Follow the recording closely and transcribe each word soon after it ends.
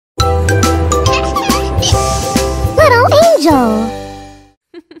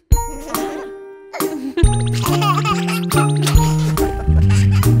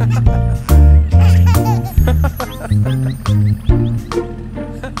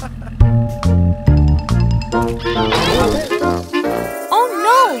Oh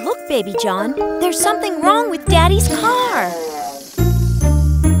no, look, Baby John. There's something wrong with Daddy's car.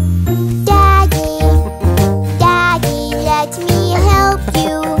 Daddy, Daddy, let me help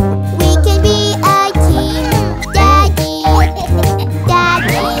you. We can be a team. Daddy,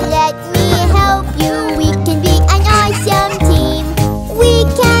 Daddy, let me help you. We can be an awesome team. We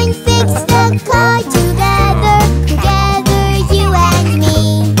can fix the car together, together, you and me.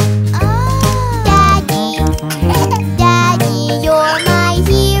 Daddy, Daddy, you're my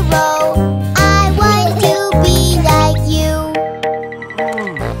hero. I want to be like you.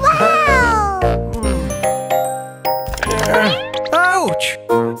 Wow! Ouch!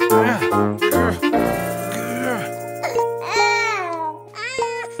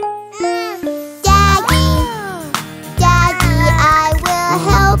 Daddy, Daddy, I will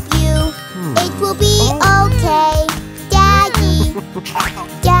help you. It will be okay. Daddy,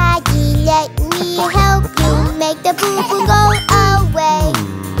 Daddy, let me help you. Make the boo-boo go away.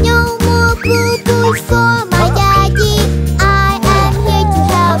 No more boo-boos for my daddy. I am here to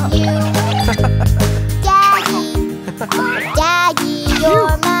help you. Daddy, Daddy,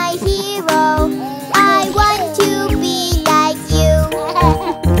 you're my hero. I want to be like you.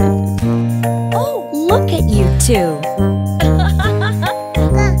 Oh, look at you two.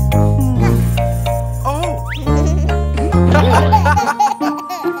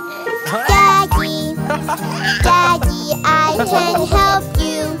 Daddy, Daddy, I can help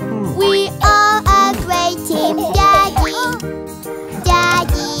you. We are a great team. Daddy,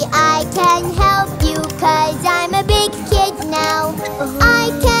 Daddy, I can help you, 'cause I'm a big kid now.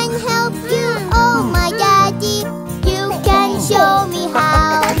 I can help you, oh my daddy. You can show me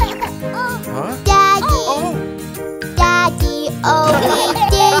how. Daddy, Daddy, oh we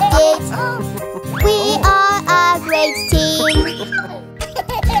did it. We are a great team.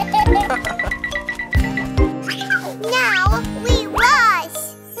 Now we rush.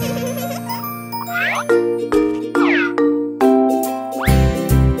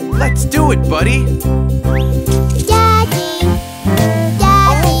 Let's do it, buddy. Daddy,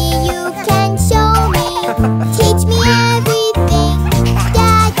 Daddy, you can show me. Teach me everything.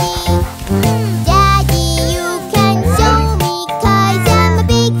 Daddy, Daddy, you can show me, 'cause I'm a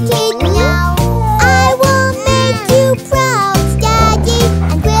big kid now. I will make you proud, Daddy,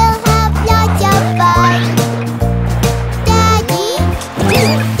 and we'll have lots of fun. Daddy,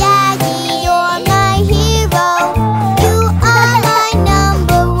 Daddy, you're my hero. You are my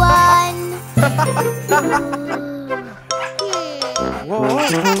number one.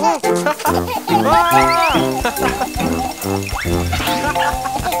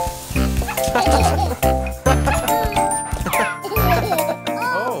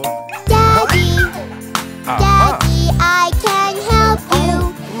 Daddy, Daddy, I can help you.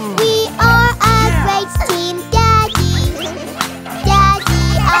 We are a great team. Daddy, Daddy,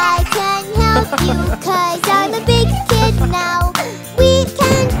 I can help you, 'cause I'm a big kid now. We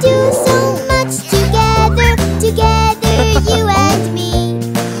can do so much together, together, you and me.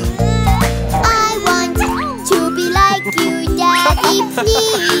 I want to be like you, Daddy,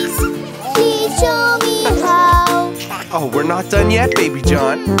 please. Please show me how. Oh, we're not done yet, Baby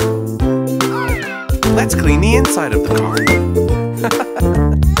John. Let's clean the inside of the car.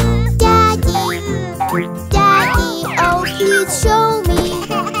 Daddy, Daddy, oh please show me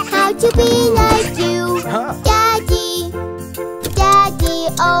how to be like you. Daddy, Daddy,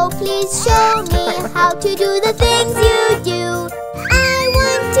 oh please show me how to do the things you do. I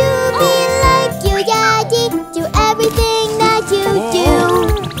want to be like you, Daddy, do everything that you do.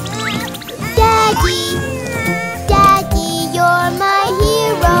 Daddy, Daddy, you're my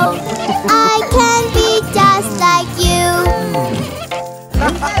hero. I can be just like you.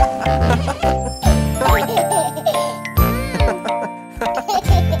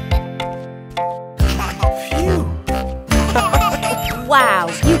 Wow,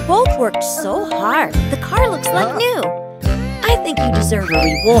 you both worked so hard. The car looks like new. I think you deserve a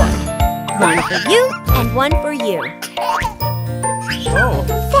reward. One for you and one for you. Oh,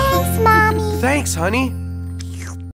 Thanks, Mommy. thanks, honey.